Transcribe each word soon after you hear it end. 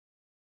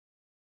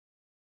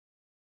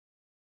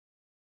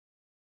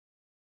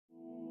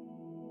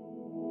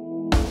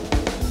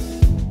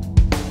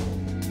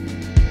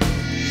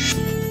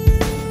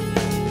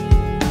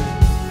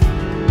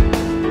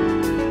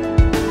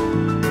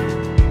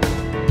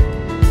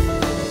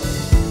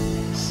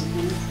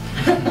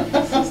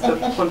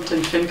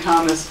Plympton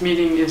FinCom, this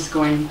meeting is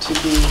going to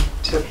be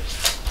to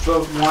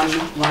vote one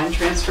line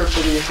transfer for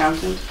the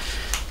accountant.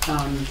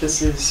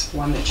 This is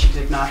one that she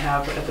did not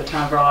have at the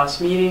time of our last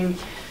meeting.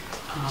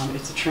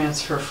 It's a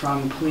transfer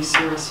from Police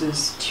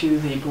Services to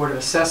the Board of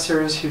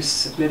Assessors, who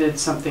submitted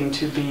something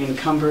to be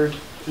encumbered.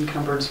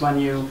 Encumbered is when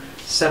you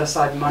set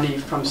aside money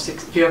from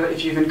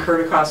if you've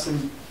incurred a cost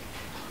in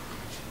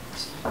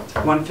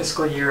one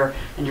fiscal year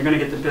and you're going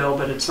to get the bill,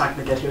 but it's not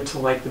going to get here till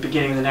like the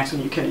beginning of the next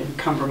one. You can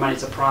encumber money.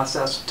 It's a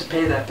process to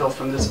pay that bill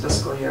from this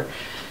fiscal year.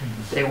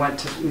 They went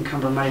to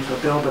encumber money for a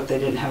bill, but they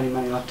didn't have any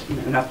money left,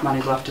 enough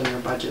money left in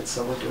their budget,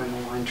 so we're doing a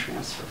line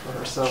transfer for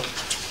her. So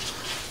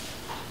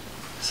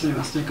somebody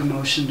must make a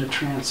motion to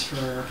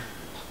transfer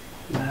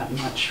that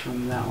much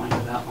from that line to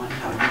that line.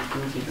 How would you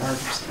approve the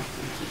articles?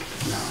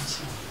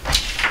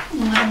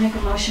 I make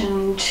a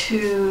motion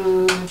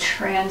to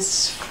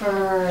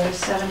transfer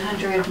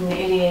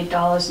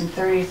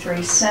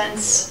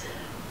 $788.33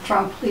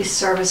 from Police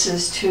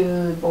Services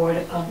to the Board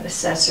of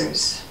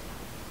Assessors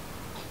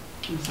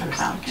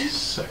account.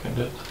 Second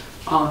it.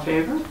 All in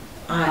favor?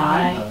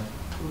 Aye.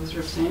 Opposed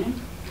or abstaining?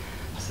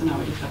 So now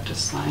we just have to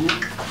sign it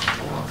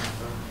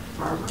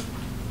for Barbara.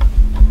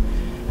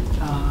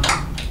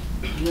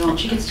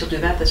 She can still do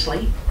that this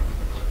late?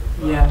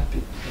 Yeah.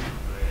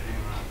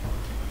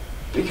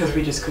 Because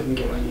we just couldn't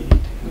get a meeting.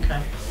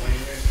 Okay.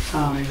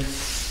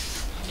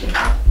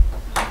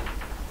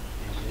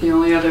 The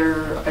only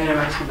other item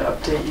I just wanted to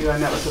update you, I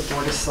met with the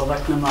Board of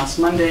Selectmen last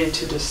Monday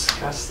to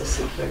discuss the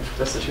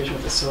situation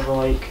with the Silver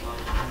Lake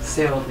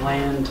sale of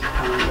land.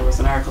 There was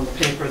an article in the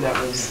paper that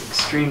was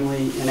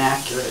extremely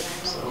inaccurate,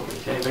 so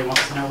if anybody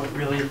wants to know what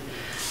really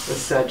was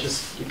said,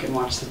 just you can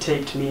watch the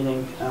taped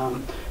meeting.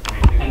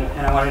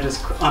 And I want to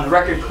just, on the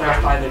record,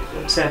 clarify that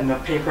it said in the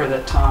paper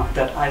that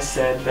I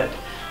said that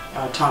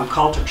Tom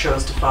Coulter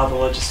chose to file the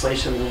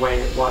legislation the way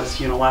it was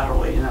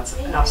unilaterally, and that's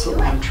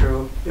absolutely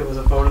untrue. It was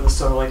a vote of the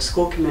Silver Lake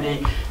School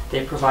Committee.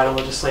 They provided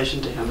legislation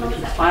to him, and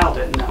he filed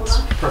it, and that's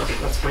perfect.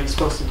 That's what he's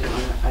supposed to do,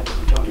 and I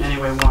don't in any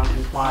way want to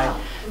imply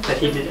that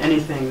he did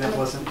anything that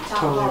wasn't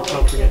totally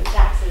appropriate.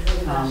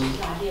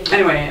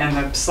 Anyway, and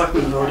the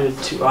selectmen voted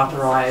to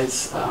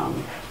authorize a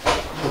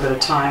bit of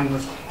time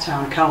with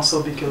town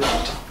council because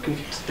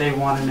they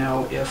want to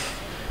know if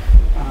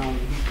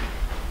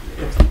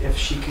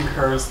she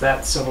concurs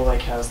that Silver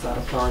Lake has that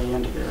authority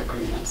under their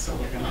agreement. So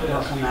we're going to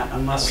welcome that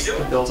unless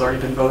the bill's already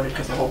been voted,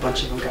 because a whole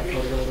bunch of them got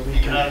voted over the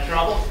weekend.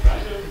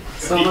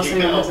 So unless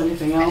anyone has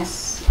anything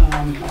else,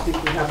 I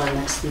think we have our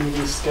next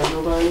meeting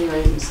scheduled already,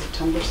 right, in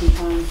September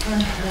sometime? I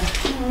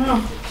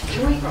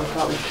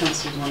thought we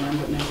penciled one in,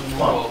 but maybe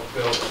not.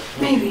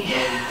 Maybe.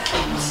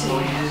 Let's see.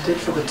 We did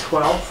for the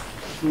 12th,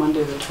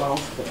 Monday the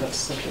 12th, but that's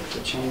subject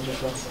to change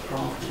if that's the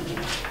problem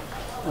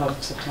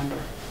of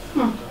September.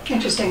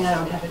 Interesting, I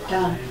don't have it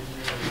done.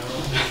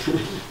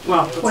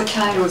 Well, what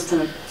time? It was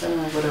to,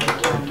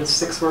 whatever time. Does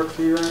 6 work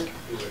for you, Eric?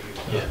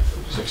 Yeah,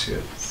 6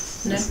 good.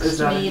 Next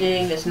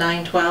meeting is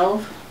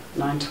 9/12.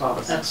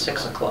 9/12. That's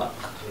 6 o'clock.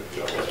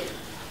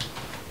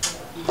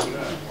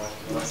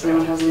 Unless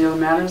anyone has any other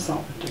matters,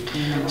 I'll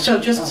entertain. So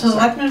just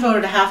selectmen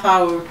voted a half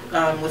hour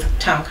with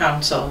town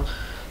council,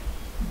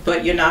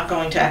 but you're not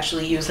going to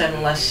actually use them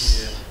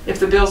unless if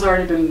the bill's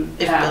already been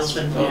passed. If the bill's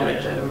been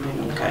voted. Yeah, that would be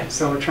okay. Okay.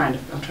 So I'm trying to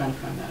find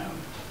that out.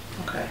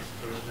 Okay.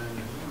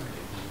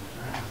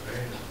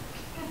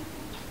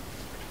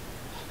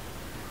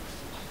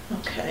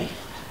 Okay.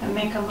 I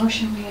make a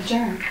motion, we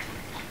adjourn.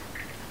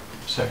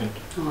 Second.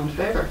 All in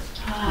favor?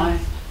 Aye.